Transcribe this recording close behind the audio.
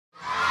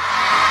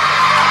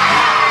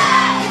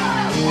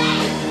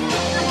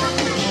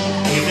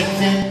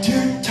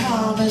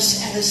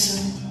Thomas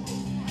Edison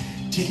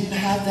didn't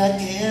have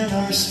that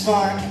inner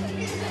spark,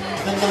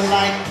 then the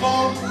light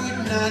bulb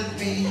would not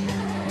be.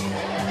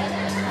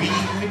 We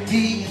would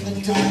be in the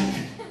dark.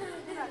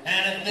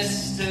 And if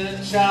Mr.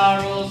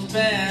 Charles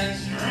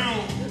Benz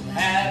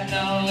had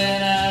no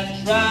inner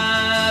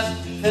drive,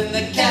 then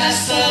the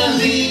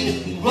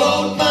gasoline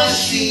road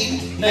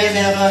machine may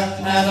never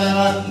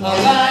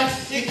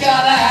arrive. You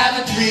gotta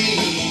have a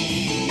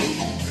dream.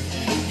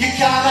 You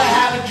gotta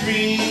have a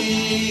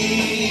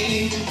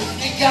dream.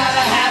 You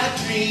gotta have a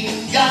dream.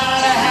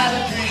 Gotta have a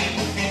dream.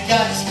 You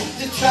got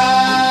to try.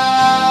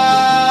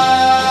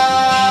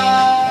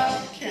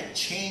 You can't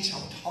change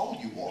how tall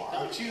you are.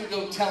 Don't you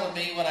go telling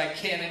me what I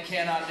can and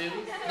cannot do,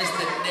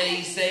 Mr.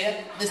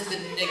 Naysayer, Mr.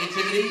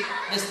 Negativity,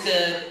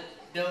 Mr.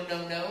 No. Okay,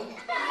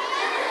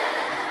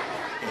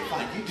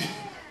 fine.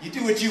 You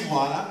do what you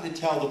want. I'm going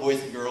to tell the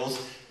boys and girls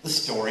the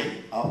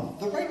story of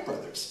the Wright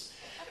Brothers.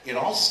 It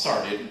all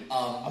started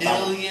a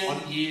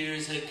million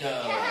years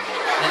ago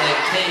in a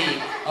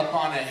cave up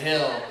on a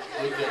hill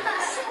with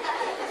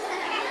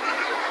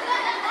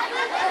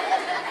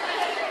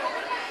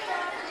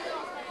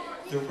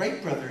the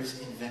Wright Brothers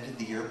invented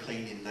the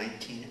airplane in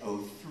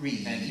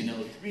 1903.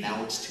 1903.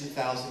 Now it's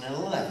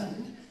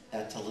 2011.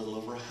 That's a little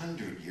over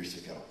 100 years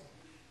ago.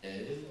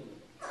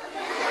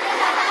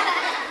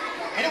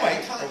 Anyway,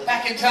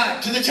 back in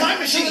time. To the time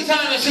machine. To the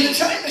time machine. To the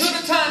time machine.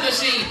 To the time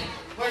machine.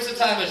 Where's the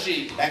time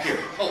machine? Back here.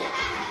 Oh.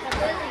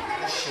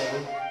 This show,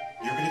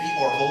 you're going to be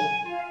Orville.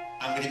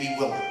 I'm going to be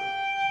Wilbur.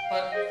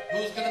 But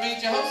who's going to be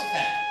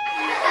Jehoshaphat?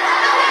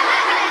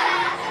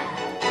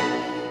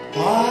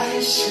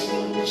 Spice,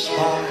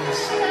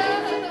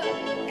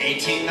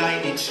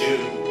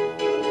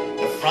 1892.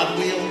 The front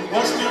wheel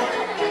was no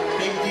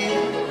big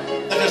deal.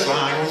 The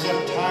design was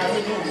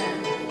entirely new.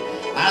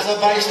 As a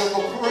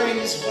bicycle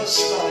craze was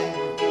swelling,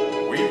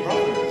 we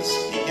brothers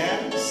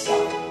began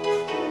selling.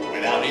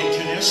 Without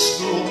engineer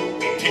school,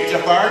 we picked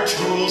up our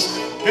tools,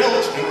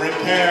 built and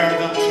repaired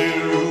them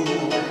too.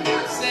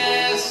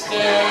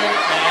 Sister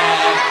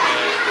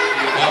Catherine,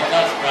 you helped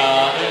us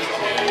brothers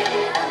too.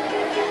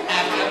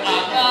 After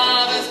our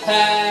mothers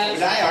passed.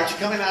 Good eye, aren't you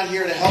coming out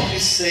here to help me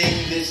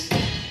sing this?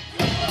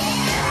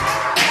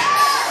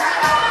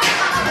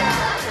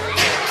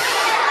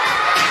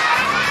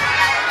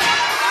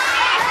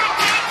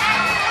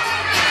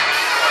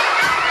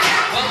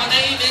 Well, my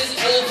name is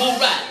Orville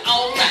Wright.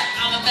 All right,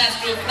 I'm a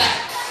master of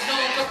flight.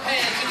 Known for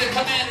pants to the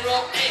commander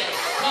of air.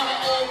 Mama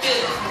old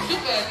Bill,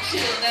 super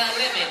chill. Now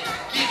let me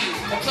give you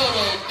a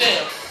total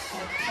bill.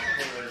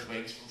 The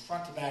wings from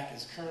front to back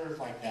is curved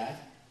like that,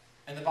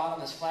 and the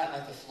bottom is flat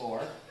like the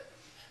floor.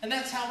 And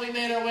that's how we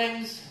made our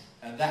wings,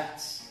 and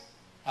that's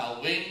how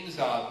wings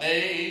are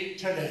made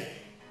today.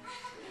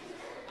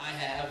 I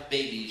have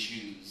baby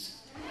shoes.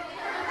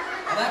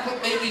 And I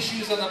put baby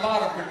shoes on the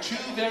bottom for two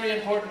very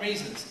important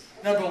reasons.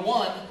 Number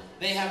one,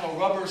 they have a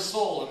rubber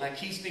sole, and that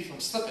keeps me from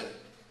slipping.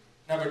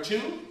 Number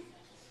two,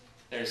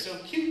 they're so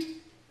cute.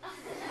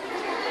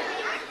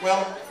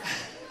 Well,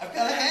 I've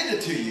got to hand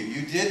it to you.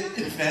 You did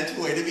invent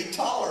a way to be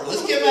taller.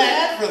 Let's give him a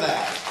hand for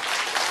that.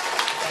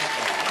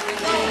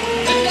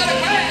 It's got a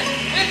crash!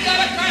 It's got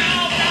a crash!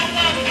 Oh, don't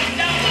look!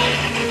 Don't look!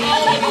 Oh,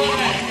 look over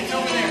there! It's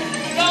over there!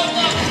 Don't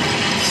look!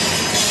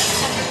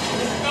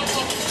 Don't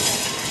look!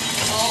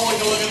 Oh,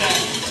 look at that!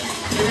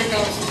 Here we go.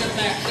 Sit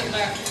back. Sit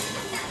back.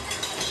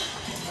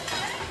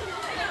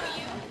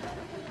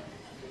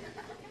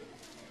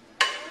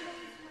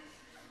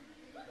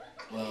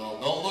 Well,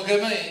 don't look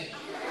at me.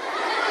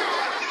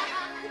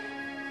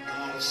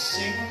 Not a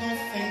single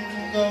thing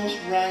goes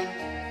right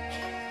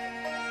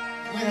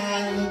when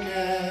I look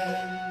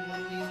at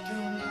what we've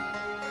done.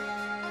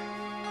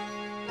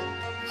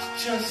 It's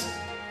just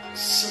a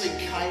silly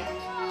kite.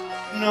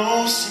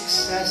 No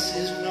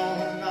successes, no,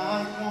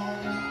 not one.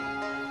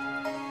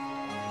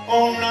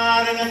 Oh,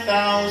 not in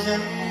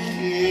 1,000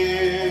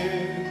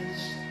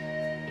 years.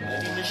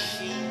 Bloody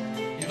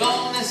machine. You've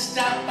only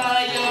stopped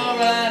by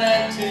your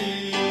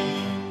attitude.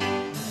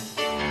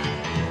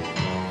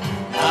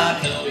 I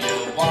know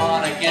you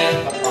want to get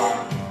a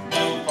farm,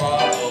 move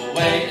far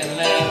away and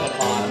live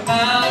upon a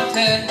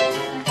mountain,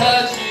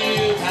 'cause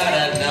you've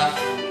had enough.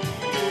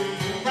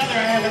 Brother,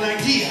 I have an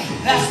idea.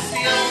 That's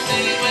the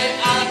only way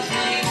our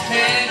dreams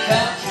can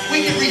come true. We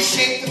can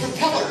reshape the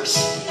propellers.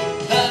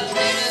 The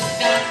dream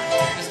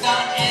is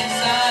not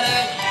inside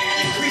of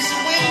you. Increase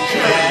the wind Oh,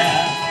 curve.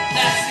 yeah.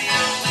 That's the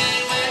only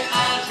way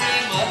our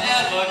dream will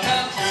ever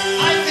come true.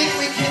 I think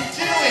we can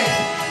do it.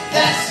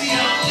 That's the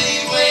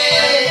only way.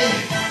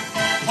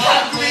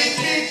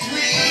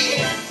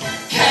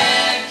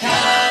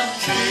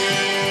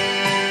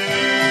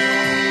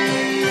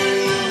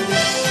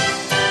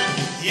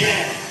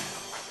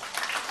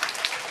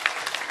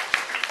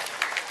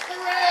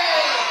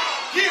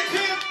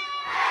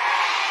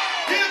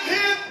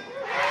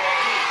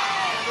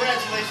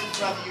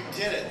 Brother, you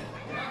did it.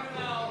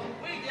 No,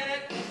 we did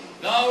it.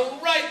 The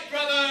Wright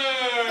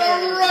Brothers.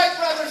 The Wright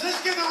Brothers.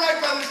 Let's give the Wright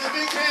Brothers a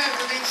big hand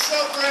for being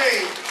so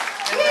brave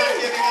and not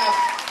giving up.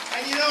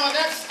 And you know,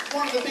 that's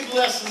one of the big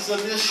lessons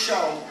of this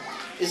show,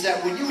 is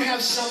that when you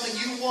have something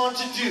you want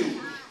to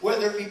do,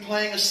 whether it be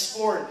playing a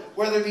sport,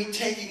 whether it be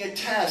taking a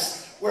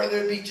test,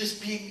 whether it be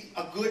just being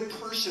a good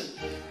person,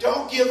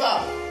 don't give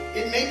up.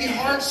 It may be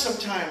hard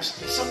sometimes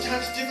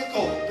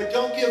difficult, but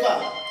don't give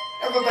up.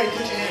 Everybody put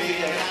your hands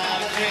together.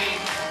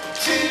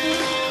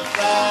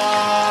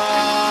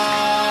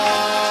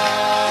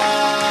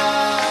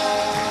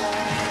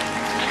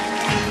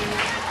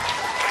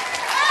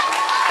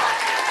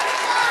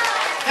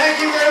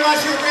 Thank you very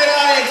much. You're a great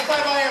audience.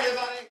 Bye-bye.